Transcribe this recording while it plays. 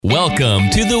Welcome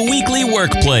to the Weekly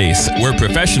Workplace, where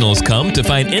professionals come to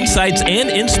find insights and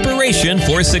inspiration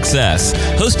for success.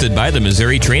 Hosted by the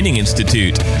Missouri Training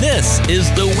Institute, this is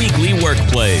the Weekly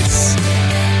Workplace.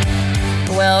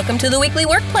 Welcome to the Weekly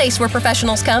Workplace, where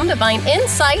professionals come to find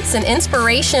insights and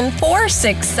inspiration for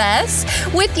success.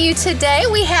 With you today,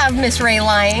 we have Miss Ray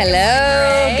Lyons. Hello.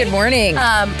 Ray. Good morning.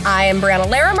 I am Brianna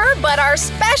Larimer, but our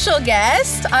special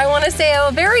guest, I want to say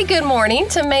a very good morning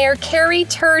to Mayor Carrie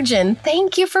Turgeon.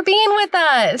 Thank you for being with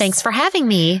us. Thanks for having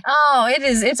me. Oh,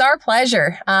 it's our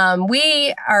pleasure.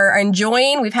 We are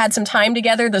enjoying, we've had some time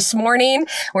together this morning.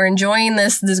 We're enjoying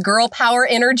this girl power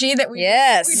energy that we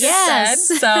just said.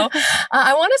 So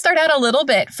I want to start out a little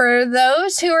bit. For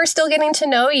those who are still getting to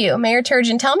know you, Mayor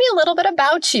Turgeon, tell me a little bit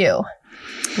about you.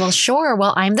 Well, sure.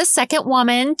 Well, I'm the second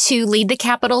woman to lead the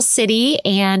capital city,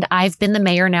 and I've been the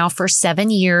mayor now for 7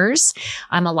 years.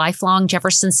 I'm a lifelong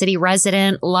Jefferson City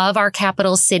resident, love our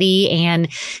capital city, and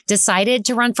decided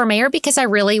to run for mayor because I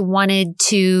really wanted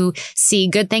to see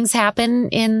good things happen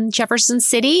in Jefferson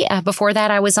City. Before that,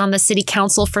 I was on the city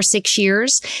council for 6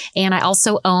 years, and I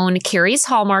also own Carrie's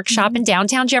Hallmark shop in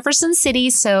downtown Jefferson City.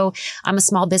 So I'm a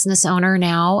small business owner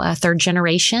now, a third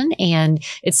generation, and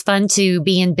it's fun to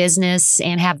be in business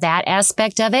and have that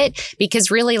aspect of it,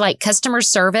 because really, like customer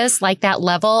service, like that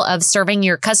level of serving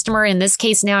your customer, in this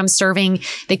case now I'm serving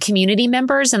the community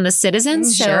members and the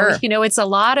citizens. Sure. So, it's a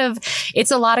lot of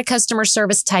customer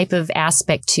service type of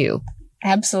aspect too.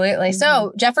 Absolutely.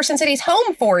 So Jefferson City's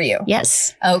home for you.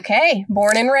 Yes. Okay.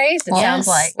 Born and raised, it sounds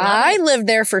like. I lived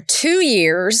there for 2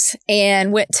 years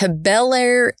and went to Bel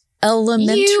Air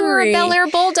Elementary. You were a Bel Air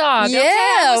Bulldog. Yeah,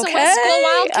 I was a West School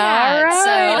Wildcat.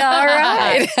 All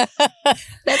right.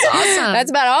 That's awesome.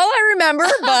 That's about all I remember.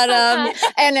 But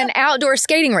and an outdoor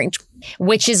skating rink.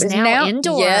 Which is now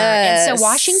indoor. Yes. And so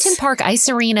Washington Park Ice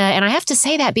Arena, and I have to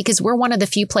say that because we're one of the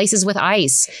few places with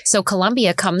ice. So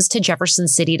Columbia comes to Jefferson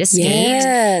City to skate.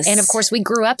 Yes. And of course, we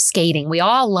grew up skating. We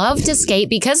all love to skate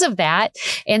because of that.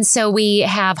 And so we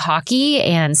have hockey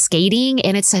and skating,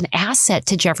 and it's an asset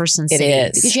to Jefferson City.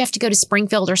 It is. Because you have to go to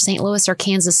Springfield or St. Louis or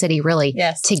Kansas City, really,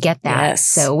 to get that. Yes.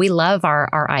 So we love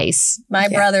our ice. My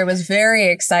brother was very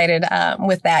excited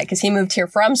with that because he moved here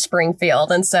from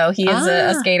Springfield. And so he is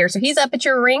a skater. So he's up at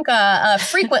your rink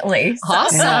frequently.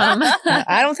 Awesome.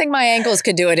 I don't think my ankles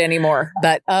could do it anymore.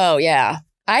 But, oh, yeah.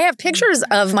 I have pictures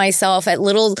of myself at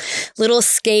little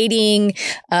skating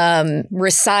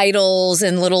recitals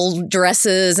and little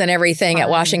dresses and everything at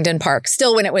Washington Park.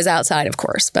 Still when it was outside, of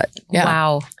course. But yeah.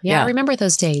 Wow. Yeah, Yeah. I remember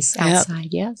those days outside.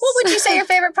 Yes. What would you say your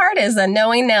favorite part is then,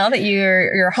 knowing now that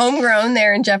you're homegrown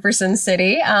there in Jefferson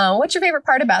City? What's your favorite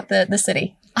part about the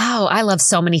city? Oh, I love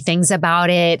so many things about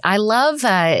it. I love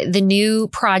the new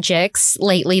projects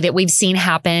lately that we've seen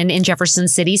happen in Jefferson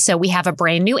City. So we have a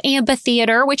brand new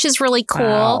amphitheater, which is really cool.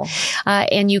 Wow.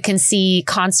 And you can see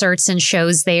concerts and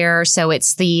shows there. So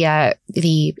it's the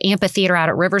amphitheater out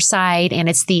at Riverside, and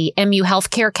it's the MU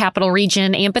Healthcare Capital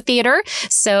Region Amphitheater.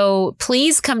 So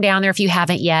please come down there if you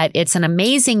haven't yet. It's an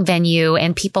amazing venue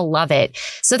and people love it.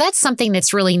 So that's something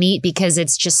that's really neat because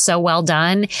it's just so well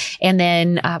done. And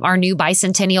then our new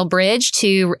bicentennial bridge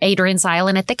to Adrian's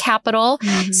Island at the Capitol.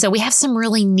 Mm-hmm. So we have some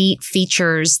really neat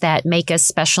features that make us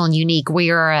special and unique. We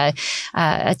are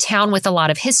a town with a lot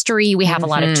of history. We have a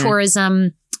lot of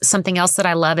tourism. Something else that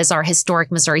I love is our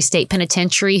historic Missouri State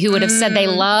Penitentiary. Who would have said they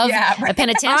love a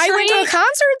penitentiary? I went to a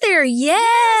concert there.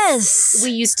 Yes. We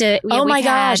used to. Oh my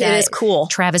gosh, it is cool.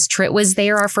 Travis Tritt was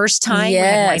there our first time. Yes. We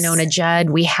had Winona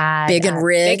Judd. We had Big and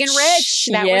Rich. Big and Rich.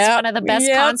 That was one of the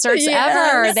best concerts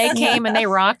ever. They came and they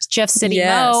rocked Jeff City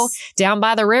Mo down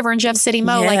by the river in Jeff City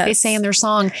Mo, like they say in their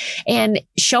song, and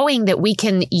showing that we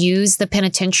can use the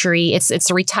penitentiary. It's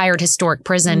a retired historic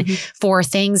prison for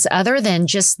things other than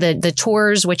just the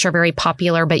tours, which are very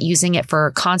popular, but using it for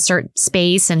concert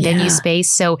space and venue space.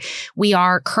 So we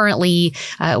are currently,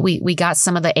 we got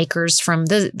some of the acres from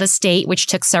the state, which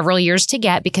took several years to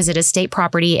get because it is state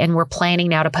property. And we're planning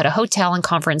now to put a hotel and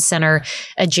conference center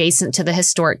adjacent to the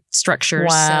historic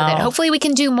structures so that hopefully we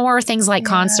can do more things like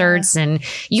concerts and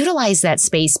utilize that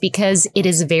space because it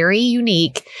is very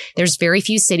unique. There's very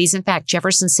few cities. In fact,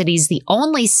 Jefferson City is the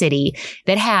only city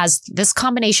that has this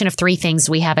combination of three things.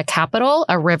 We have a capitol,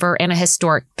 a river, and a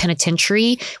historic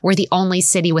penitentiary. We're the only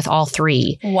city with all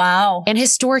three. Wow. And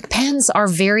historic pens are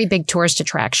very big tourist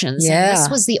attractions. Yeah. And this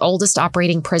was the oldest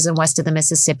operating prison west of the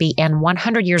Mississippi and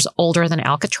 100 years older than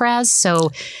Alcatraz.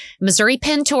 So Missouri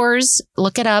Pen Tours,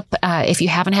 look it up. If you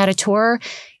haven't had a tour,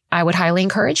 I would highly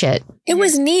encourage it. It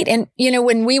was neat. And,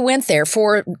 when we went there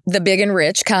for the Big and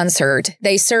Rich concert,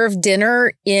 they served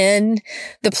dinner in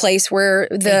the place where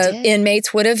the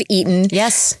inmates would have eaten.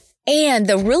 Yes. And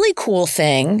the really cool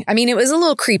thing, I mean, it was a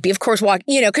little creepy, of course,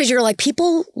 because you're like,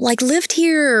 people like lived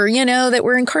here, that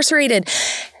were incarcerated.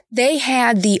 They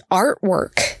had the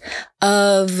artwork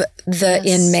of the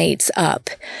inmates up.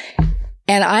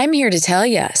 And I'm here to tell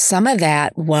you, some of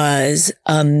that was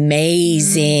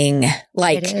amazing.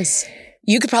 Like, it is.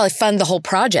 You could probably fund the whole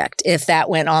project if that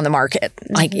went on the market.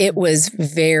 Like, it was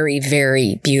very,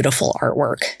 very beautiful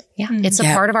artwork. Yeah, it's a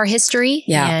part of our history,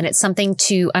 and it's something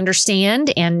to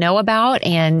understand and know about.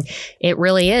 And it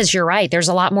really is. You're right. There's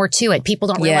a lot more to it. People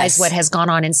don't realize what has gone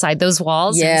on inside those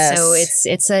walls. Yes.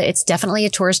 And so it's definitely a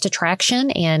tourist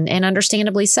attraction, and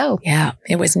understandably so. Yeah,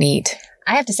 it was neat.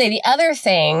 I have to say, the other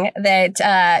thing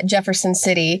that Jefferson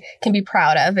City can be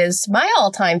proud of is my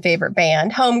all-time favorite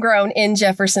band, homegrown in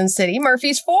Jefferson City,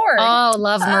 Murphy's Ford. Oh,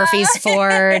 love Murphy's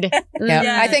Ford.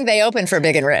 I think they opened for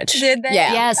Big and Rich. Did they?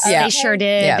 Yeah. Yes, they sure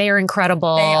did. Yeah. They are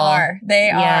incredible. They are.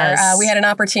 We had an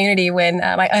opportunity when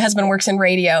my husband works in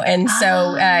radio, and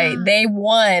so they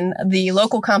won the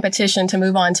local competition to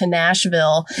move on to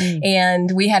Nashville,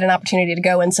 and we had an opportunity to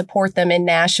go and support them in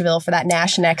Nashville for that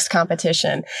Nash Next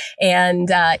competition. And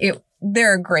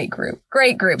they're a great group.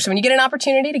 So when you get an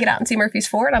opportunity to get out and see Murphy's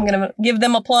Ford, I'm going to give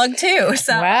them a plug too.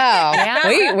 So wow,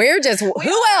 we're just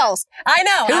who else? I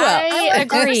know. I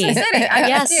agree. Jefferson City.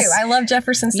 I do. I love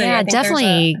Jefferson City. Yeah,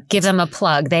 definitely give them a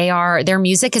plug. Their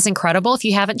music is incredible. If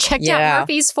you haven't checked out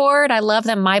Murphy's Ford, I love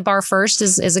them. My Bar First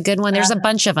is a good one. There's a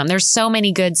bunch of them. There's so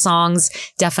many good songs.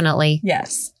 Definitely.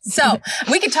 Yes. So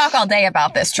we could talk all day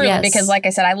about this, truly, because like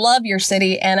I said, I love your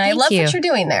city and I love what you're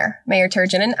doing there, Mayor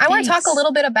Turgeon. And I want to talk a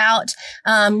little bit about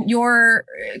your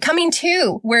coming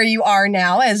to where you are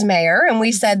now as mayor. And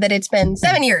we said that it's been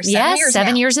 7 years. Yes,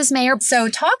 7 years as mayor. So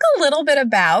talk a little bit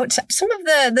about some of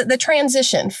the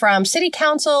transition from city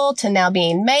council to now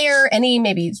being mayor, any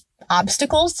maybe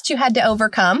obstacles that you had to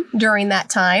overcome during that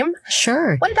time.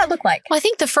 Sure. What did that look like? Well, I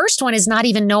think the first one is not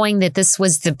even knowing that this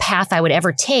was the path I would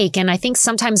ever take. And I think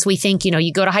sometimes we think,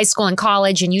 you go to high school and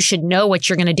college and you should know what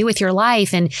you're going to do with your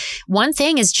life. And one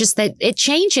thing is just that it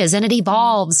changes and it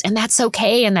evolves, and that's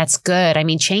okay. And that's good. I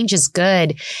mean, change is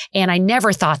good. And I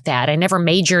never thought that. I never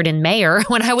majored in mayor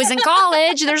when I was in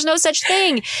college. There's no such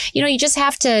thing. You just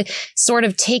have to sort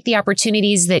of take the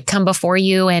opportunities that come before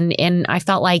you. And I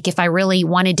felt like if I really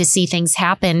wanted to see things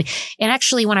happen. And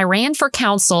actually, when I ran for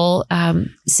council, I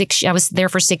was there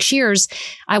for 6 years,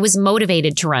 I was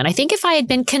motivated to run. I think if I had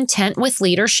been content with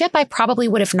leadership, I probably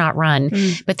would have not run.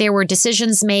 But there were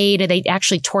decisions made. They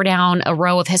actually tore down a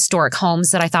row of historic homes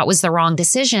that I thought was the wrong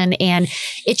decision. And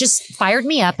it just fired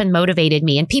me up and motivated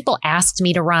me. And people asked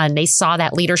me to run. They saw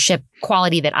that leadership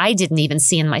quality that I didn't even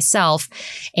see in myself.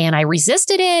 And I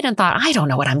resisted it and thought, I don't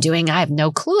know what I'm doing. I have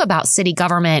no clue about city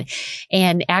government,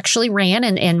 and actually ran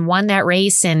and won that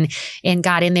race and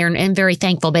got in there and very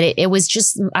thankful. But it was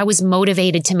just, I was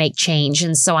motivated to make change.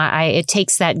 And so it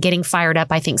takes that getting fired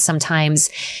up, I think, sometimes.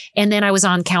 And then I was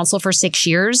on council for 6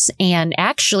 years. And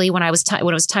actually, when it was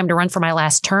time to run for my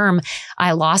last term,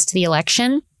 I lost the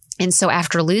election. And so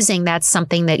after losing, that's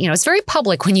something that, it's very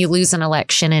public when you lose an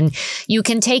election, and you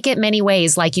can take it many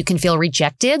ways. Like you can feel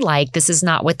rejected, like this is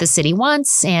not what the city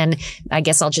wants, and I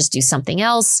guess I'll just do something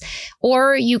else.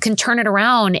 Or you can turn it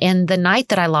around. And the night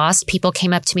that I lost, people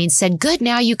came up to me and said, good,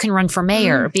 now you can run for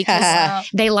mayor, because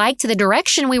they liked the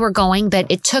direction we were going,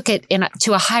 but it took it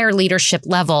to a higher leadership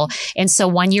level. And so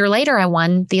 1 year later, I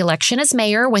won the election as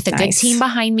mayor with a good team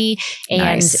behind me,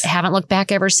 and haven't looked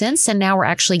back ever since. And now we're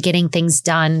actually getting things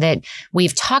done that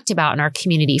we've talked about in our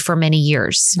community for many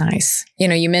years. Nice.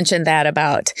 You mentioned that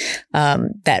about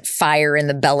that fire in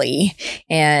the belly.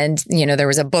 And, there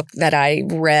was a book that I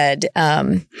read,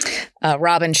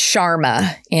 Robin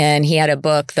Sharma, and he had a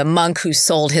book, The Monk Who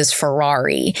Sold His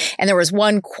Ferrari. And there was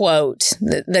one quote,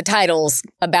 the title's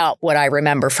about what I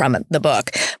remember from the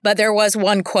book, but there was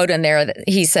one quote in there that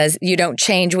he says, you don't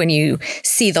change when you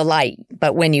see the light,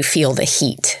 but when you feel the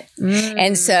heat.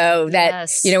 And so that,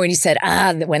 when you said,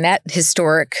 when that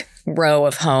historic row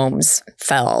of homes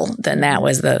fell, then that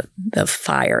was the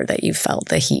fire that you felt,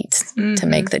 the heat to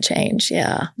make the change.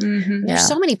 Yeah. There's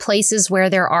so many places where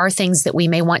there are things that we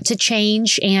may want to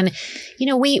change. And,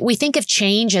 we think of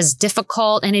change as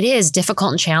difficult, and it is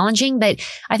difficult and challenging, but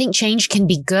I think change can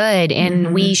be good,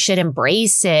 and we should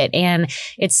embrace it. And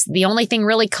it's the only thing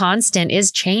really constant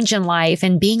is change in life,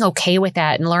 and being okay with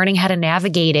that and learning how to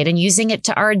navigate it and using it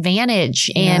to our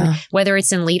advantage. And whether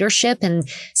it's in leadership and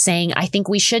saying, I think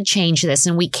we should change this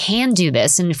and we can do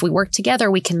this. And if we work together,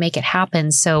 we can make it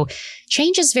happen. So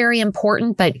change is very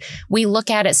important, but we look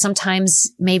at it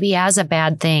sometimes maybe as a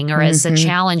bad thing or as a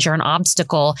challenge or an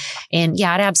obstacle. And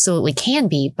yeah, it absolutely can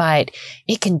be, but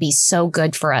it can be so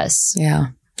good for us. Yeah.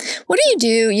 What do you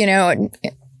do,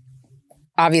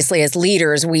 obviously, as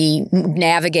leaders, we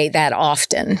navigate that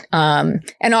often.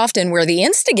 And often we're the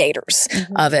instigators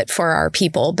of it for our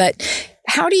people. But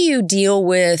how do you deal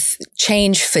with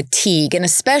change fatigue, and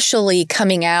especially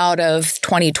coming out of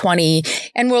 2020,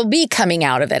 and we'll be coming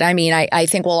out of it? I mean, I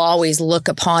think we'll always look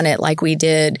upon it like we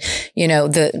did,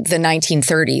 the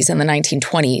 1930s and the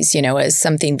 1920s, as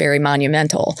something very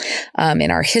monumental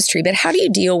in our history. But how do you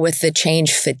deal with the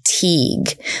change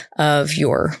fatigue of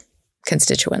your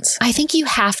constituents? I think you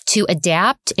have to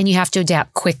adapt, and you have to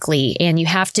adapt quickly, and you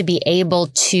have to be able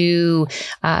to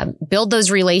build those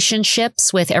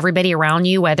relationships with everybody around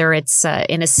you, whether it's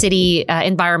in a city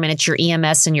environment, it's your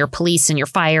EMS and your police and your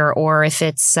fire, or if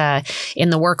it's in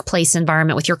the workplace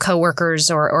environment with your coworkers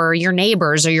or your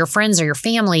neighbors or your friends or your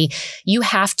family. You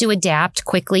have to adapt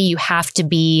quickly. You have to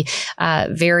be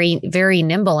very, very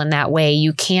nimble in that way.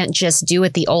 You can't just do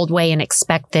it the old way and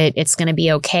expect that it's going to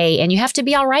be okay. And you have to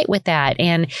be all right with that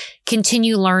and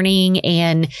continue learning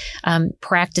and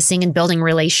practicing and building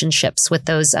relationships with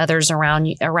those others around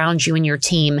you and your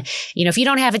team. If you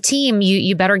don't have a team,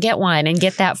 you better get one and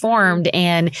get that formed.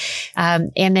 And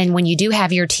then when you do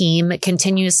have your team,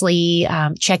 continuously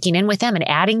checking in with them and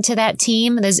adding to that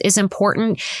team is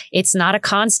important. It's not a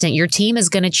constant. Your team is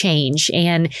going to change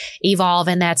and evolve,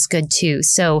 and that's good too.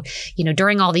 So,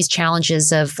 during all these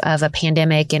challenges of a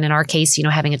pandemic, and in our case,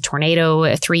 having a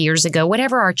tornado 3 years ago,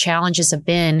 whatever our challenges have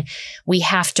been, we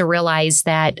have to realize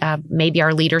that maybe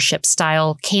our leadership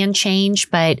style can change,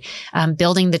 but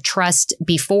building the trust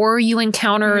before you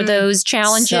encounter those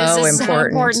challenges is an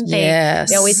important thing. Yes.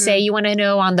 They always say you want to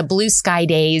know on the blue sky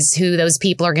days who those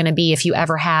people are going to be if you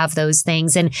ever have those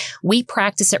things. And we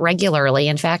practice it regularly.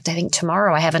 In fact, I think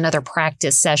tomorrow I have another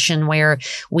practice session where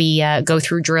we go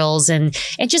through drills and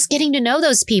just getting to know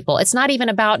those people. It's not even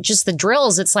about just the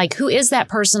drills. It's like, who is that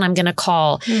person I'm going to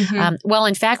call? Well,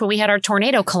 in fact, when we had our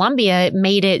tornado, Columbia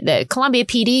made it, the Columbia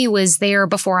PD was there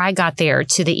before I got there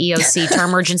to the EOC, to our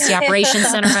Emergency Operations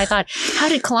Center. And I thought, how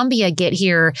did Columbia get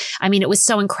here? I mean, it was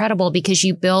so incredible because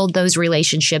you build those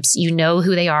relationships. You know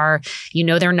who they are, you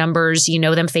know their numbers, you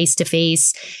know them face to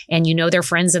face, and you know their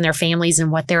friends and their families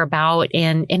and what they're about.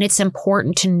 And it's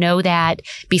important to know that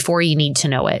before you need to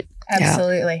know it.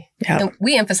 Absolutely. Yeah. And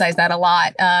we emphasize that a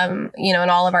lot, in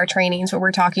all of our trainings where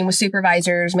we're talking with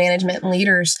supervisors, management, and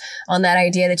leaders on that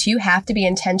idea that you have to be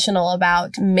intentional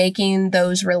about making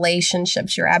those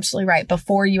relationships. You're absolutely right.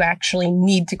 Before you actually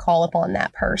need to call upon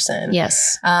that person.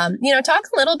 Yes. Talk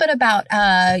a little bit about,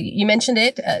 you mentioned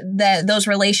it, that those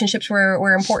relationships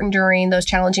were important during those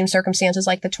challenging circumstances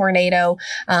like the tornado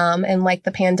and like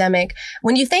the pandemic.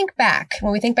 When we think back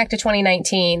to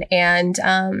 2019 and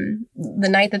the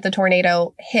night that the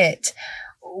tornado hit,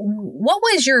 what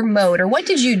was your mode, or what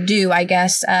did you do, I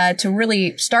guess, to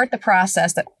really start the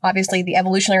process, that obviously the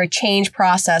evolutionary change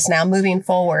process now moving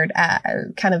forward,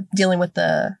 kind of dealing with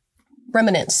the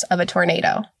remnants of a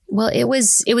tornado? Well, it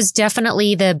was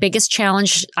definitely the biggest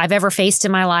challenge I've ever faced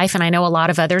in my life. And I know a lot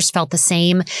of others felt the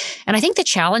same. And I think the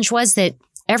challenge was that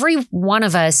every one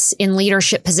of us in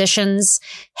leadership positions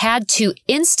had to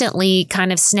instantly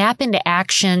kind of snap into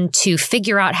action to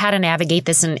figure out how to navigate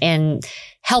this and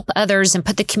help others and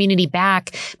put the community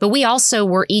back. But we also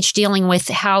were each dealing with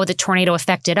how the tornado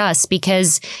affected us,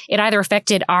 because it either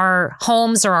affected our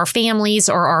homes or our families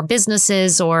or our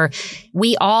businesses, or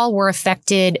we all were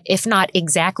affected, if not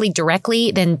exactly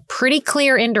directly, then pretty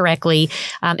clear indirectly.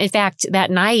 In fact, that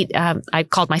night, I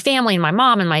called my family and my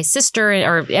mom and my sister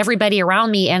or everybody around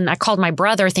me. And I called my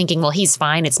brother thinking, well, he's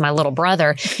fine. It's my little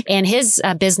brother. And his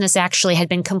business actually had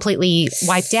been completely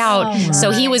wiped out.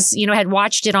 So he was, had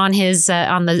watched it on his,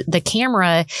 on the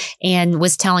camera and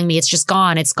was telling me, it's just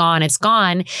gone. It's gone. It's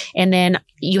gone. And then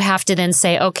you have to then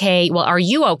say, okay, well, are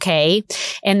you okay?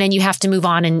 And then you have to move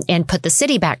on and put the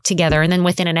city back together. And then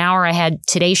within an hour, I had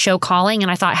Today Show calling,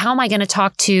 and I thought, how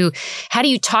do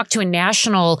you talk to a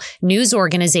national news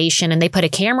organization and they put a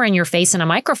camera in your face and a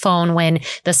microphone when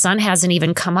the sun hasn't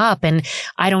even come up and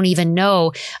I don't even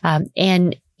know?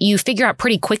 And you figure out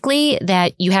pretty quickly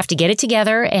that you have to get it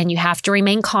together and you have to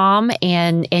remain calm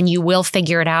and you will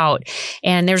figure it out.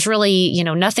 And there's really,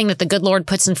 nothing that the good Lord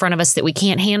puts in front of us that we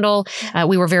can't handle.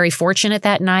 We were very fortunate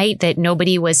that night that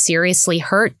nobody was seriously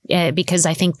hurt because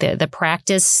I think the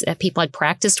practice, people had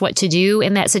practiced what to do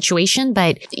in that situation,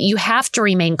 but you have to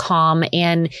remain calm.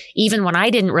 And even when I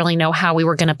didn't really know how we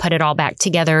were going to put it all back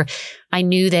together, I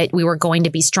knew that we were going to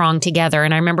be strong together.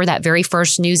 And I remember that very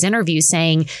first news interview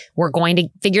saying, we're going to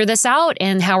figure this out,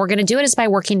 and how we're going to do it is by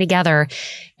working together.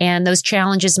 And those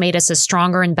challenges made us a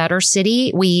stronger and better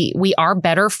city. We are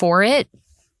better for it.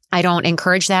 I don't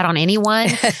encourage that on anyone.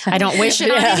 I don't wish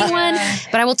it on anyone.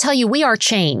 But I will tell you, we are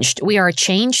changed. We are a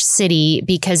changed city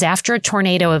because after a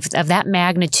tornado of that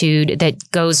magnitude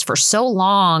that goes for so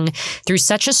long through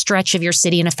such a stretch of your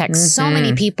city and affects so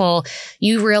many people,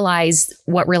 you realize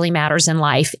what really matters in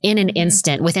life in an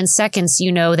instant. Within seconds,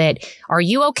 you know that, are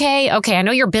you okay? Okay, I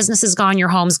know your business is gone, your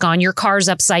home's gone, your car's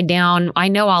upside down. I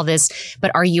know all this,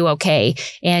 but are you okay?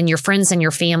 And your friends and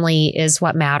your family is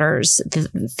what matters.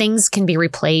 Things can be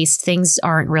replaced. Things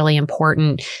aren't really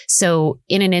important. So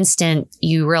in an instant,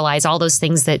 you realize all those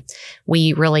things that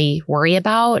we really worry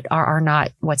about are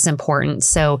not what's important.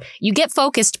 So you get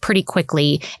focused pretty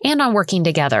quickly and on working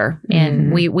together.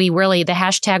 And we really, the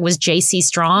hashtag was JC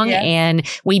Strong and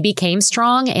we became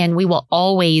strong, and we will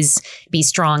always be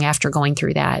strong after going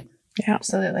through that. Yeah,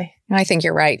 absolutely. I think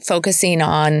you're right. Focusing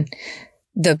on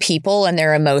the people and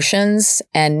their emotions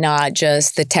and not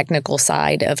just the technical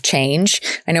side of change.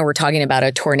 I know we're talking about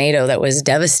a tornado that was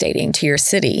devastating to your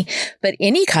city, but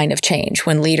any kind of change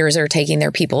when leaders are taking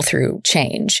their people through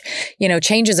change,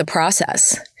 change is a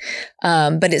process,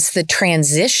 but it's the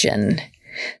transition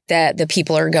that the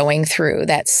people are going through,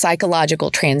 that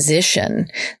psychological transition,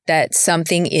 that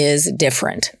something is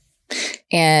different.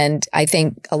 And I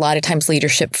think a lot of times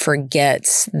leadership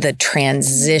forgets the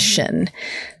transition.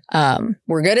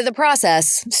 We're good at the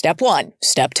process, step 1,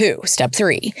 step 2, step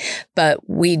 3, but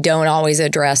we don't always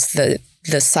address the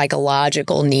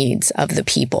psychological needs of the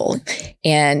people.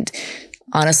 And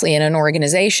honestly, in an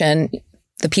organization,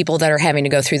 the people that are having to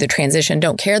go through the transition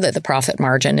don't care that the profit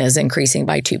margin is increasing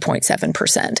by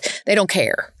 2.7%. They don't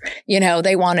care.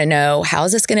 They want to know, how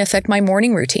is this going to affect my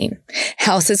morning routine?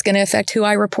 How is this going to affect who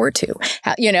I report to?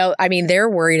 They're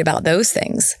worried about those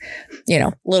things.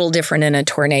 A little different in a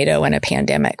tornado and a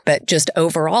pandemic, but just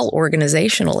overall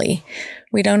organizationally,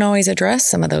 we don't always address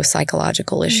some of those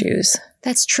psychological issues.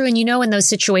 That's true. And in those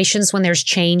situations when there's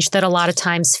change, that a lot of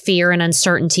times fear and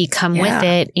uncertainty come with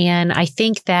it. And I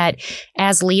think that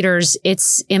as leaders,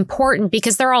 it's important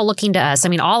because they're all looking to us.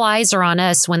 All eyes are on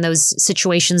us when those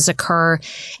situations occur,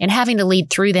 and having to lead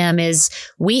through them is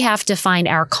we have to find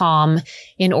our calm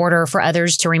in order for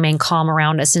others to remain calm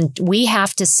around us. And we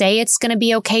have to say it's going to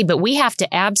be okay, but we have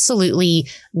to absolutely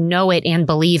know it and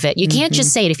believe it. You can't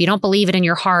just say it. If you don't believe it in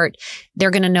your heart,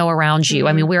 they're going to know around you.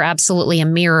 We're absolutely a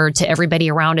mirror to everybody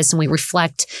around us, and we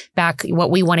reflect back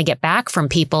what we want to get back from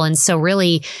people. And so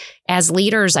really, as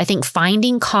leaders, I think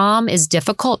finding calm is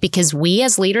difficult because we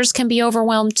as leaders can be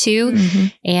overwhelmed too.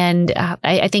 And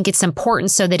I think it's important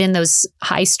so that in those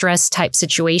high stress type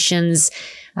situations,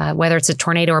 whether it's a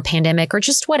tornado or pandemic or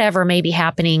just whatever may be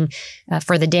happening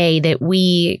for the day, that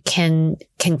we can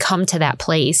come to that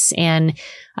place. And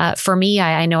for me,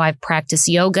 I know I've practiced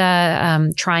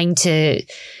yoga, trying to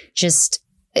just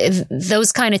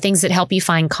those kind of things that help you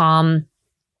find calm.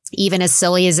 Even as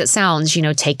silly as it sounds,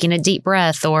 taking a deep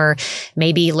breath or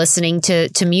maybe listening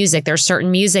to music. There's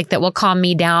certain music that will calm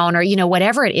me down, or,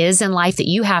 whatever it is in life that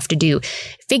you have to do,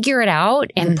 figure it out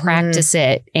and practice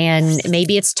it. And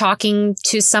maybe it's talking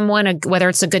to someone, whether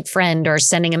it's a good friend or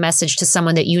sending a message to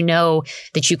someone that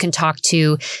that you can talk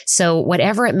to. So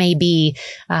whatever it may be.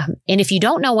 And if you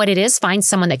don't know what it is, find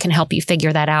someone that can help you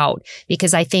figure that out.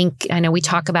 Because I know we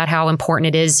talk about how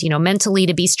important it is, mentally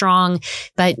to be strong,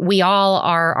 but we all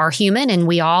are human and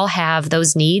we all have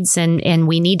those needs, and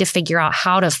we need to figure out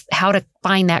how to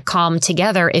find that calm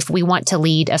together if we want to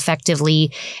lead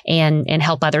effectively and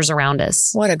help others around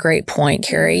us. What a great point,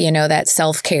 Carrie. That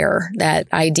self-care, that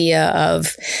idea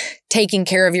of taking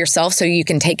care of yourself so you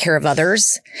can take care of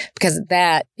others, because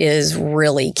that is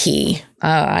really key.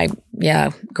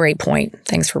 Great point.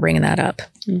 Thanks for bringing that up.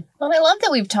 Well, I love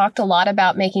that we've talked a lot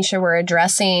about making sure we're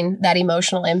addressing that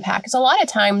emotional impact. Because a lot of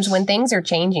times when things are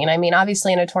changing,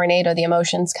 obviously in a tornado, the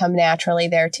emotions come naturally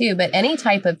there too. But any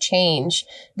type of change,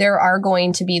 there are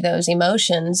going to be those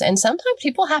emotions. And sometimes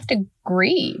people have to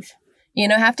grieve.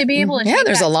 Have to be able to. Yeah,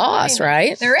 there's a loss,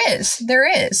 right? There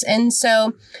is. And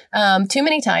so too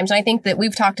many times, and I think that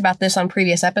we've talked about this on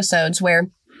previous episodes,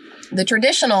 where the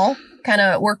traditional kind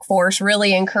of workforce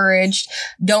really encouraged,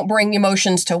 don't bring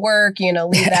emotions to work,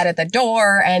 leave that at the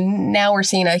door. And now we're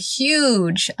seeing a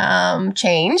huge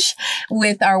change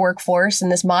with our workforce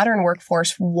and this modern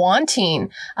workforce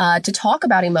wanting to talk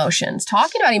about emotions,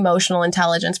 talking about emotional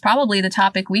intelligence, probably the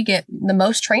topic we get the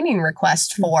most training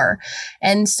requests for.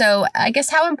 And so I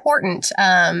guess how important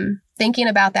thinking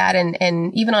about that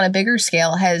and even on a bigger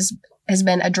scale has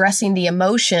been addressing the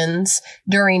emotions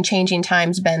during changing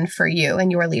times been for you and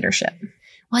your leadership?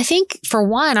 Well, I think for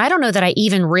one, I don't know that I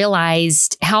even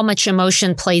realized how much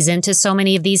emotion plays into so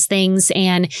many of these things.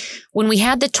 And when we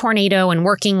had the tornado and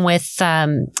working with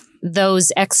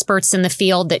those experts in the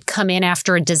field that come in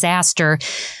after a disaster,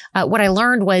 what I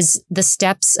learned was the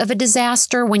steps of a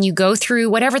disaster when you go through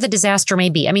whatever the disaster may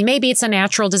be. I mean, maybe it's a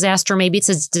natural disaster, maybe it's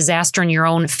a disaster in your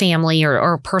own family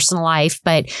or personal life,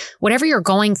 but whatever you're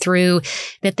going through,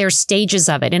 that there's stages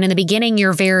of it. And in the beginning,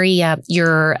 you're very,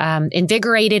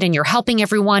 invigorated and you're helping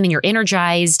everyone and you're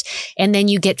energized. And then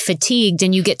you get fatigued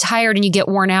and you get tired and you get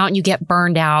worn out and you get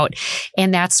burned out.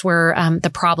 And that's where the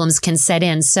problems can set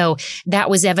in. So that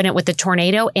was evident with the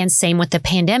tornado and same with the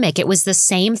pandemic. It was the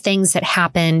same things that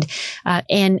happened.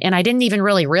 And I didn't even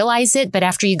really realize it, but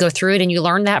after you go through it and you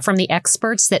learn that from the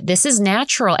experts that this is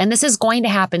natural and this is going to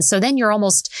happen. So then you're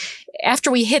almost,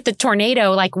 after we hit the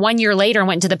tornado, like 1 year later and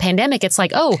went into the pandemic, it's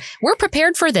like, oh, we're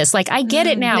prepared for this. Like, I get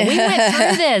it now. We went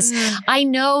through this. I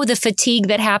know the fatigue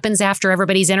that happens after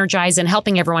everybody's energized and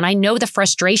helping everyone. I know the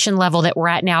frustration level that we're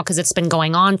at now because it's been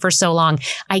going on for so long.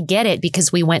 I get it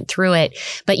because we went through it.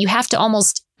 But you have to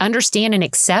almost understand and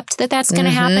accept that that's going to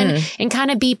happen and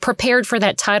kind of be prepared for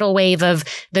that tidal wave of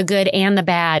the good and the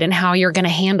bad and how you're going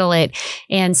to handle it.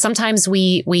 And sometimes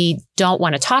we don't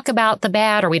want to talk about the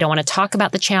bad or we don't want to talk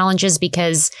about the challenges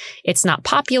because it's not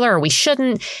popular or we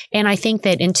shouldn't. And I think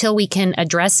that until we can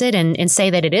address it and say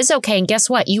that it is okay. And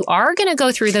guess what? You are going to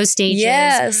go through those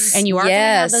stages and you are going to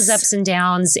have those ups and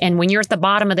downs. And when you're at the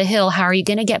bottom of the hill, how are you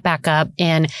going to get back up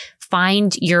and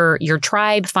find your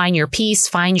tribe, find your peace,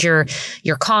 find your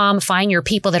calm, find your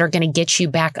people that are going to get you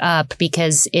back up,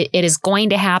 because it is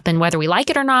going to happen whether we like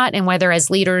it or not, and whether as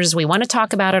leaders we want to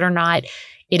talk about it or not.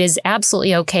 It is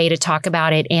absolutely okay to talk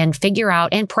about it and figure out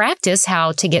and practice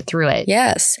how to get through it.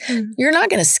 Yes. You're not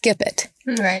going to skip it.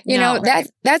 Right. You know,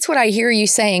 that's what I hear you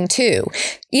saying too.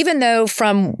 Even though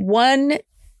from one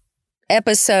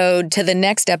episode to the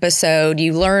next episode,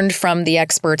 you learned from the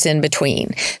experts in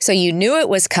between. So you knew it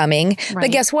was coming,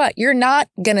 but guess what? You're not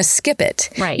going to skip it.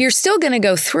 Right. You're still going to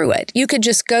go through it. You could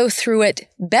just go through it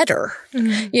better,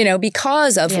 you know,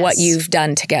 because of what you've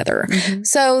done together.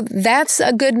 So that's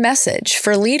a good message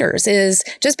for leaders, is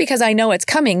just because I know it's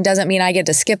coming doesn't mean I get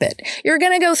to skip it. You're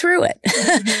going to go through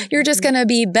it. You're just going to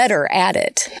be better at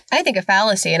it. I think a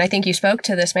fallacy, and I think you spoke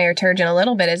to this, Mayor Turgeon, a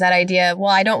little bit, is that idea, well,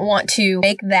 I don't want to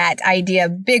make that idea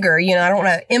bigger. You know, I don't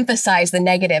want to emphasize the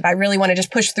negative. I really want to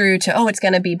just push through to, oh, it's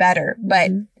going to be better.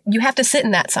 But you have to sit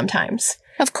in that sometimes.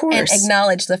 Of course. And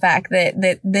acknowledge the fact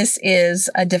that this is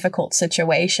a difficult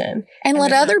situation. And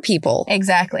let other people.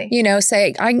 Exactly. You know,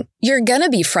 say, you're going to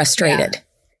be frustrated.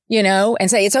 Yeah. You know,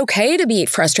 and say it's okay to be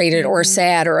frustrated or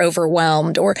sad or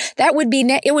overwhelmed, or that would be,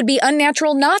 it would be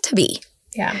unnatural not to be.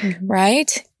 Yeah.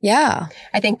 Right? Yeah.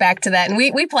 I think back to that. And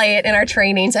we play it in our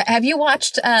trainings. Have you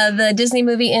watched the Disney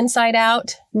movie Inside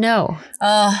Out? No.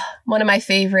 One of my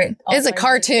favorite. It's a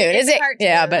cartoon. Is it? Cartoon.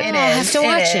 Yeah, but it is. I have to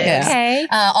watch it. Yeah. Okay.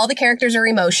 All the characters are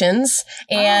emotions.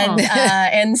 And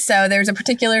and so there's a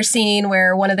particular scene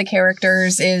where one of the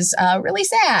characters is really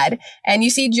sad. And you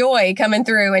see Joy coming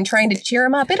through and trying to cheer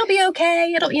him up. It'll be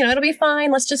okay. It'll be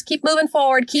fine. Let's just keep moving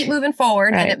forward. Keep moving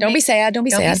forward. Right. Don't be sad. Don't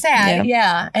be sad.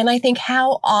 Yeah. And I think,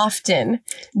 how often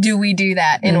do we do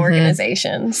that in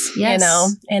organizations? Yes. You know,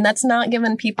 and that's not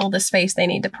giving people the space they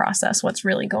need to process what's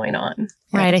really going on.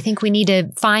 Right. I think we need to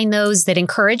find those that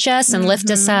encourage us and lift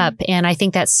us up. And I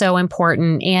think that's so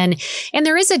important. And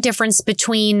there is a difference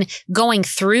between going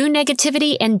through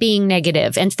negativity and being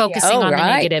negative and focusing on the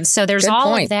negative. So there's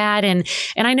of that. And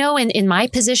I know in my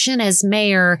position as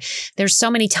mayor, there's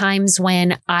so many times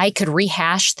when I could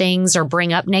rehash things or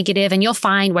bring up negative. And you'll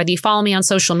find, whether you follow me on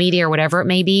social media or whatever it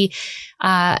may be,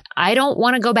 I don't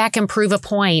want to go back and prove a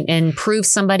point and prove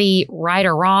somebody right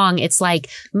or wrong. It's like,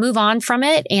 move on from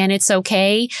it and it's okay.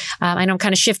 I know I'm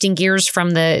kind of shifting gears from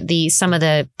some of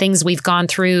the things we've gone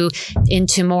through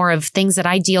into more of things that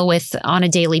I deal with on a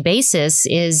daily basis,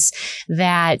 is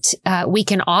that we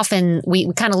kind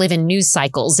of live in news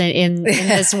cycles in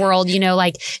this world, you know,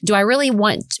 like, do I really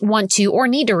want to or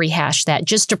need to rehash that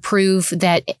just to prove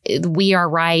that we are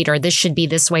right, or this should be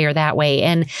this way or that way?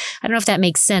 And I don't know if that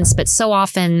makes sense, but so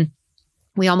often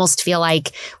we almost feel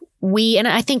like and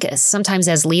I think sometimes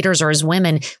as leaders or as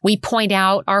women, we point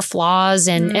out our flaws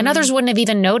and others wouldn't have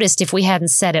even noticed if we hadn't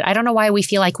said it. I don't know why we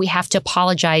feel like we have to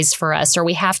apologize for us, or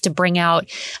we have to bring out,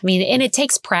 and it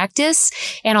takes practice,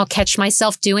 and I'll catch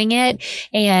myself doing it.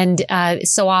 And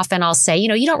so often I'll say,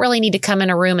 you don't really need to come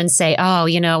in a room and say, oh,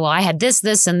 well, I had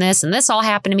this, and this all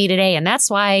happened to me today, and that's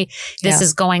why this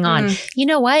is going on. You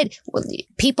know what?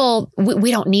 People,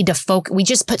 we don't need to focus. We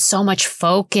just put so much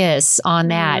focus on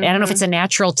that. I don't know if it's a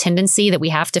natural tendency that we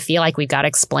have to feel like we've got to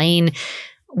explain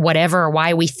whatever,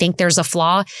 why we think there's a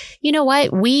flaw, you know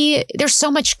what? There's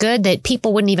so much good that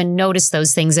people wouldn't even notice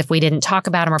those things if we didn't talk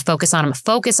about them or focus on them.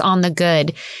 Focus on the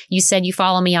good. You said you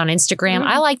follow me on Instagram.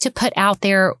 I like to put out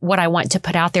there what I want to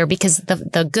put out there because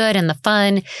the good and the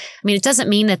fun. I mean, it doesn't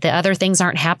mean that the other things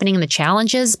aren't happening in the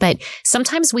challenges, but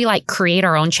sometimes we create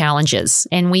our own challenges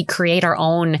and we create our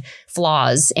own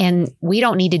flaws, and we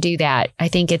don't need to do that. I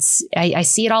think I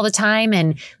see it all the time.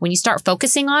 And when you start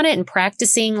focusing on it and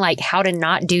practicing how to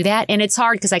not do that, and it's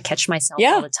hard because I catch myself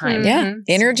all the time. Yeah.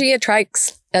 Energy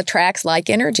attracts like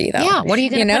energy, though. Yeah. What are you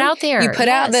going to put out there? You put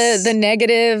out the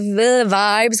negative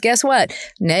vibes. Guess what?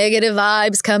 Negative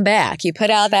vibes come back. You put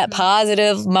out that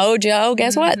positive mojo.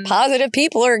 Guess what? Positive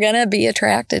people are going to be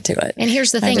attracted to it. And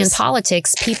here's the thing in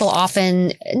politics, people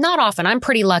not often, I'm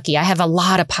pretty lucky. I have a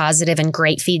lot of positive and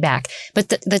great feedback. But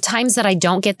the times that I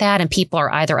don't get that and people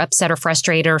are either upset or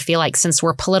frustrated or feel like since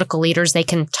we're political leaders, they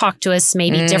can talk to us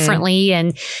maybe differently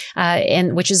and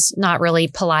which is not really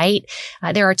polite.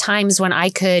 There are times when I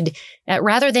could,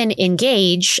 rather than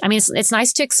engage, I mean, it's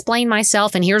nice to explain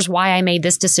myself and here's why I made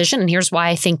this decision and here's why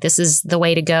I think this is the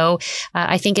way to go.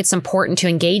 I think it's important to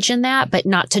engage in that, but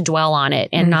not to dwell on it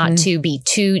and not to be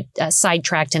too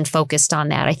sidetracked and focused on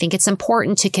that. I think it's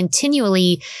important to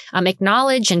continually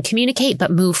acknowledge and communicate,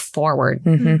 but move forward.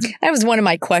 That was one of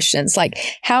my questions.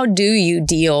 How do you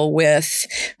deal with,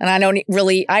 and I don't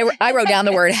really, I wrote down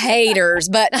the word haters,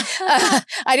 but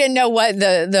I didn't know what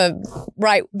the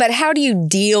right, but how do you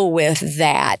deal with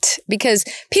that? Because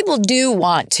people do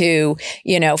want to,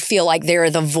 feel like they're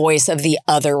the voice of the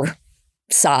other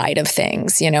side of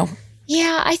things,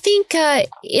 Yeah, I think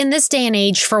in this day and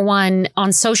age, for one,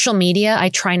 on social media, I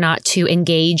try not to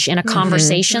engage in a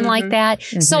conversation like that.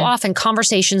 So often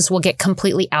conversations will get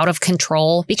completely out of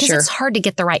control because it's hard to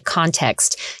get the right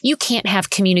context. You can't have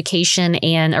communication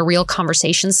and a real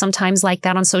conversation sometimes like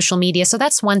that on social media. So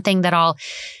that's one thing that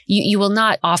you will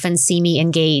not often see me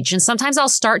engage. And sometimes I'll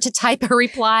start to type a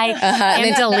reply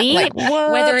and delete,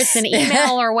 whether it's an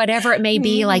email or whatever it may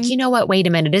be. You know what? Wait a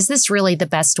minute. Is this really the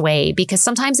best way? Because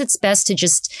sometimes it's best to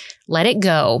just let it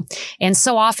go. And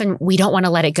so often we don't want to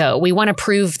let it go. We want to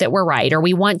prove that we're right or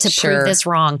we want to prove this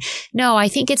wrong. No, I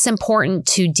think it's important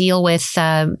to deal with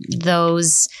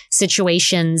those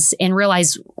situations and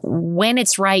realize when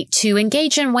it's right to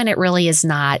engage and when it really is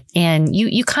not. And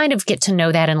you kind of get to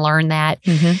know that and learn that.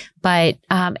 But,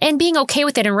 and being okay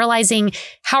with it and realizing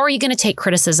how are you going to take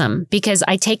criticism? Because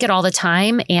I take it all the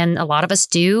time and a lot of us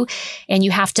do. And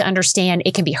you have to understand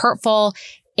it can be hurtful.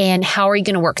 And how are you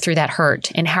going to work through that hurt?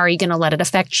 And how are you going to let it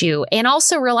affect you? And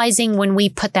also realizing when we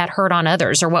put that hurt on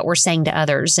others or what we're saying to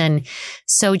others. And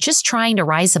so just trying to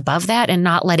rise above that and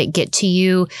not let it get to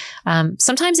you.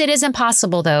 Sometimes it is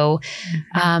impossible, though.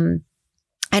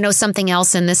 I know something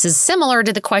else, and this is similar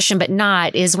to the question, but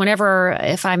not, is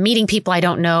if I'm meeting people I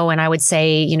don't know, and I would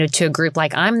say, to a group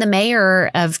I'm the mayor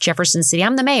of Jefferson City,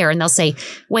 I'm the mayor. And they'll say,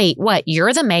 wait, what?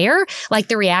 You're the mayor?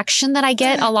 The reaction that I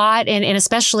get a lot, and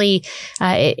especially,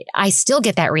 I still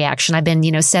get that reaction. I've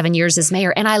been, 7 years as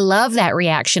mayor, and I love that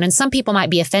reaction. And some people might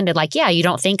be offended, yeah, you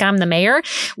don't think I'm the mayor?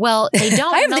 Well, they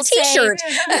don't. I have the t-shirt.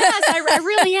 Yes, I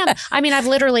really am. I mean, I've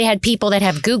literally had people that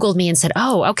have Googled me and said,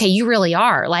 oh, okay, you really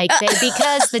are.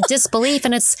 Because the disbelief.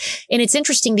 And it's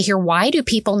interesting to hear, why do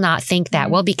people not think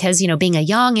that? Well, because, being a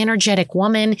young, energetic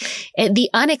woman, the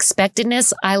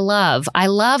unexpectedness, I love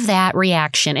that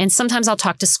reaction. And sometimes I'll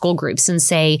talk to school groups and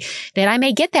say that I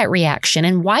may get that reaction.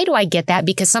 And why do I get that?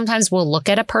 Because sometimes we'll look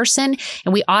at a person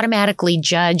and we automatically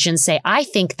judge and say, I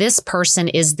think this person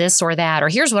is this or that, or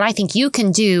here's what I think you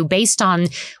can do based on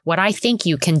what I think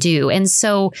you can do. And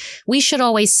so we should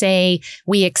always say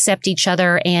we accept each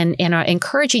other and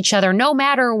encourage each other, no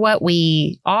matter what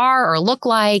we are or look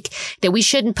like, that we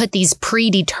shouldn't put these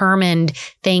predetermined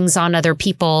things on other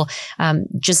people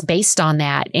just based on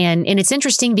that. And it's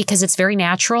interesting because it's very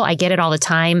natural. I get it all the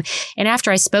time. And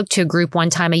after I spoke to a group one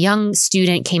time, a young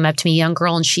student came up to me, a young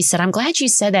girl, and she said, I'm glad you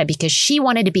said that because she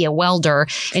wanted to be a welder.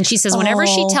 And she says, whenever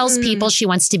she tells people she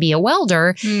wants to be a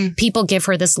welder, people give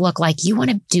her this look like, you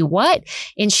want to do what?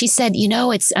 And she said,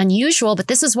 it's unusual, but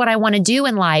this is what I want to do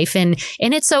in life. And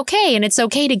it's okay. And it's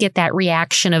okay to get that reaction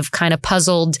of kind of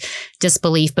puzzled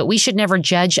disbelief, but we should never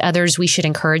judge others. We should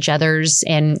encourage others.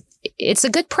 And it's a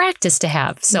good practice to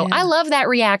have. So I love that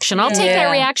reaction. I'll take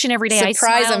that reaction every day.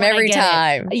 Surprise them every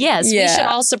time. Yes, we should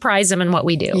all surprise them in what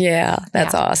we do. Yeah,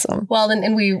 that's awesome. Well,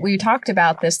 and we talked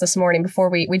about this morning before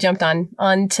we jumped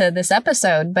onto this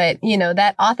episode, but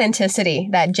that authenticity,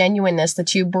 that genuineness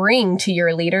that you bring to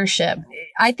your leadership,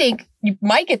 I think you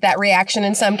might get that reaction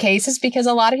in some cases because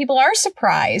a lot of people are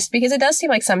surprised, because it does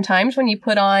seem like sometimes when you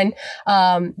put on,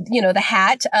 the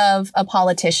hat of a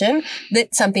politician,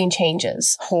 that something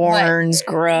changes. Horns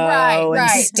grow and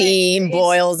steam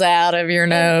boils out of your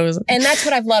nose. And that's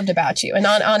what I've loved about you. And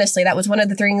honestly, that was one of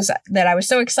the things that I was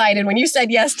so excited when you said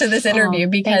yes to this interview,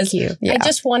 because I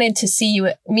just wanted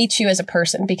to meet you as a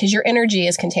person, because your energy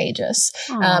is contagious.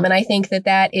 And I think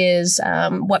that is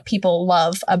what people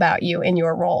love about you in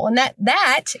your role. And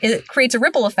it creates a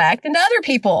ripple effect into other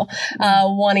people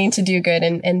wanting to do good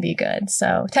and be good.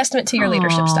 So testament to your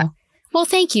leadership style. Well,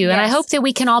 thank you. Yes. And I hope that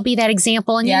we can all be that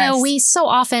example. And, we so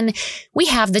often, we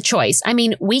have the choice. I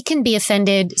mean, we can be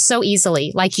offended so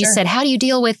easily. Like you said, how do you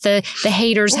deal with the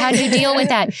haters? How do you deal with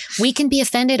that? We can be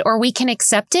offended, or we can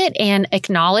accept it and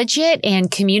acknowledge it and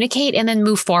communicate and then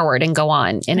move forward and go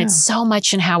on. And it's so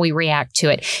much in how we react to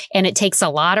it. And it takes a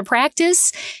lot of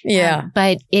practice.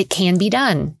 But it can be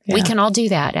done. Yeah. We can all do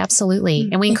that. Absolutely.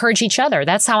 And we encourage each other.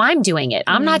 That's how I'm doing it.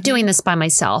 I'm not doing this by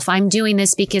myself. I'm doing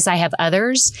this because I have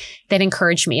others that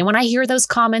encourage me. And when I hear those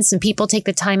comments and people take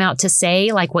the time out to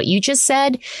say, like what you just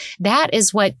said, that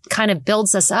is what kind of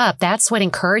builds us up. That's what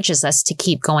encourages us to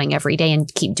keep going every day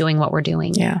and keep doing what we're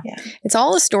doing. Yeah. It's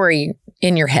all a story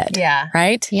in your head. Yeah.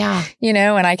 Right? Yeah.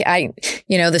 And I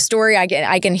the story,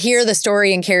 I can hear the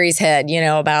story in Carrie's head,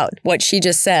 about what she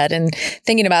just said, and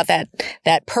thinking about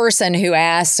that person who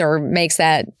asks or makes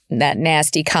that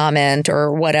nasty comment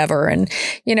or whatever. And,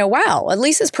 wow, at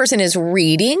least this person is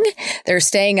reading. They're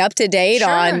staying up to date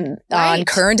on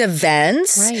current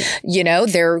events. Right.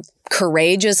 They're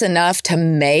courageous enough to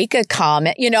make a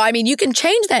comment. You can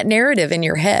change that narrative in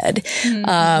your head,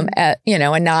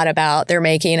 and not about they're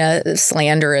making a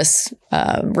slanderous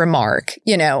remark,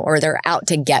 or they're out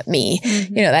to get me.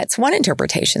 That's one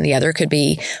interpretation. The other could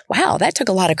be, wow, that took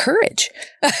a lot of courage.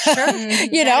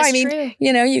 True.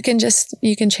 You can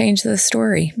change the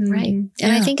story. Right.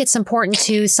 And I think it's important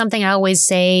to, something I always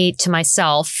say to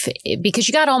myself, because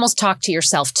you got to almost talk to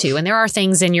yourself too. And there are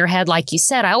things in your head, like you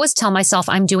said, I always tell myself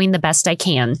I'm doing the best I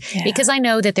can, because I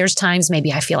know that there's times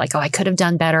maybe I feel like, I could have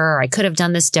done better, or I could have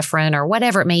done this different, or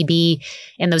whatever it may be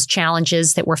in those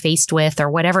challenges that we're faced with, or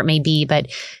whatever it may be.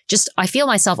 But just, I feel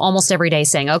myself almost every day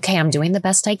saying, okay, I'm doing the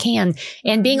best I can,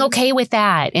 and being okay with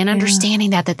that, and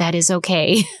understanding that is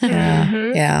okay.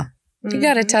 Yeah. You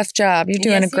got a tough job. You're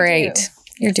doing great.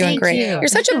 You're doing great. You're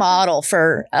such a model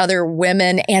for other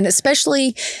women, and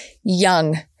especially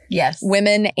young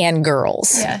women and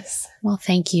girls. Yes. Well,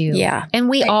 thank you. Yeah. And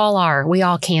we all are. We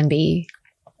all can be.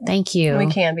 Thank you. We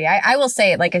can be. I will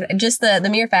say it, like, just the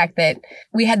mere fact that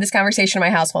we had this conversation in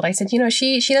my household. I said,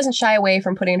 she doesn't shy away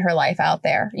from putting her life out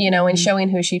there, and showing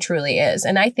who she truly is.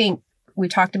 And I think we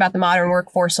talked about the modern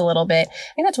workforce a little bit.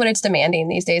 I think that's what it's demanding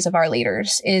these days of our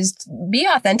leaders, is be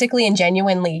authentically and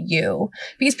genuinely you,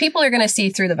 because people are going to see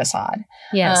through the facade.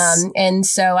 Yes. And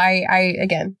so I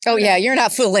again. Oh yeah, you're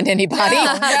not fooling anybody.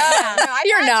 No,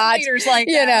 you're not. Leaders like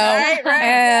that,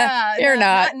 right? You're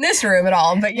not in this room at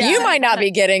all. But you might not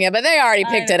be getting it, but they already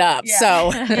picked it up.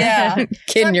 So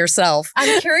kidding yourself.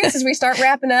 I'm curious, as we start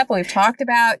wrapping up, and we've talked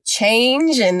about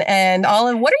change and all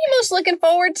of, what are you most looking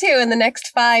forward to in the next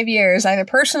 5 years, either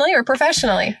personally or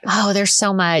professionally? Oh, there's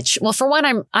so much. Well, for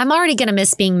one, I'm already going to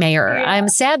miss being mayor. Yeah. I'm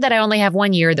sad that I only have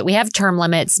 1 year, that we have term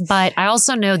limits, but I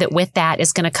also know that with that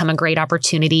is going to come a great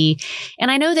opportunity. And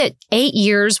I know that 8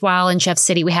 years while in Jeff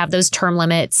City, we have those term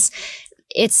limits.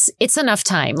 It's enough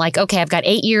time. Like, okay, I've got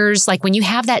 8 years. Like, when you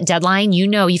have that deadline,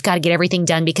 you've got to get everything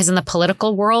done, because in the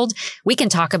political world, we can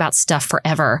talk about stuff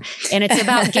forever, and it's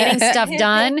about getting stuff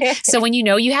done. So when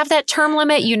you have that term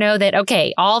limit, that,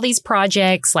 okay, all these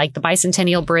projects like the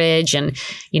Bicentennial Bridge and,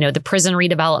 the prison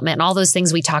redevelopment and all those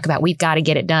things we talk about, we've got to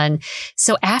get it done.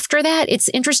 So after that, it's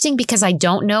interesting because I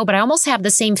don't know, but I almost have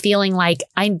the same feeling, like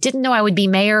I didn't know I would be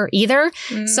mayor either.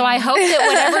 So I hope that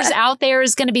whatever's out there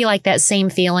is going to be like that same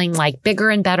feeling, like bigger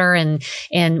and better and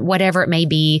whatever it may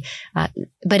be.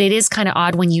 but it is kind of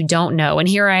odd when you don't know. And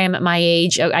here I am at my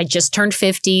age. I just turned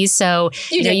 50. So,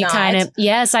 you kind of,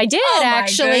 yes, I did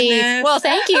actually. Goodness. Well,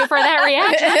 thank you for that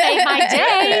reaction. That made my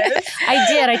day. I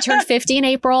did. I turned 50 in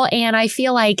April. And I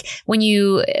feel like when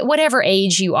whatever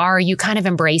age you are, you kind of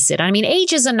embrace it. I mean,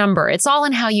 age is a number. It's all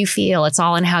in how you feel. It's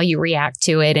all in how you react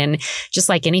to it. And just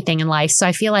like anything in life. So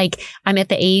I feel like I'm at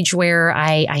the age where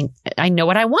I know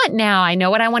what I want now. I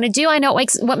know what I want to do. I know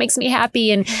what makes me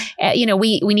happy. And,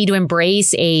 we need to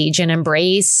embrace age and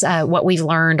embrace what we've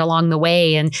learned along the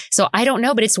way. And so I don't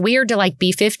know, but it's weird to like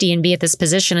be 50 and be at this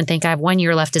position and think I have 1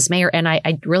 year left as mayor. And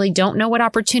I really don't know what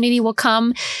opportunity will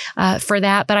come for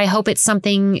that, but I hope it's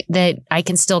something that I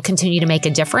can still continue to make a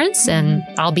difference, and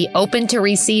I'll be open to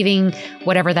receiving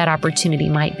whatever that opportunity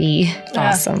might be.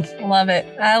 Awesome. Love it.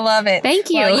 I love it. Thank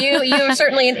you. Well, you are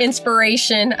certainly an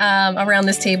inspiration around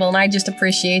this table, and I just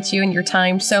appreciate you and your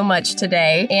time so much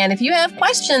today. And if you have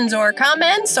questions or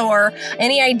comments or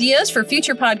any ideas for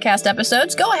future podcast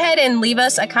episodes, go ahead and leave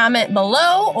us a comment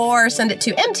below or send it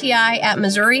to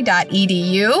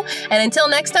mti@missouri.edu. And until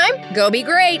next time, go be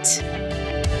great.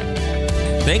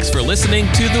 Thanks for listening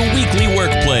to The Weekly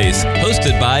Workplace,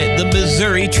 hosted by the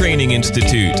Missouri Training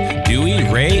Institute. Dewey,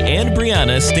 Ray, and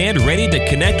Brianna stand ready to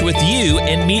connect with you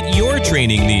and meet your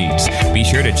training needs. Be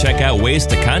sure to check out ways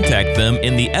to contact them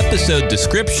in the episode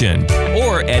description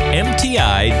or at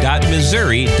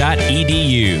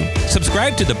mti.missouri.edu.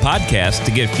 Subscribe to the podcast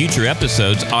to get future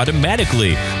episodes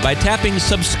automatically by tapping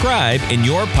subscribe in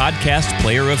your podcast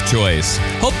player of choice.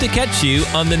 Hope to catch you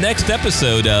on the next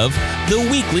episode of The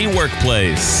Weekly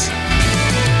Workplace.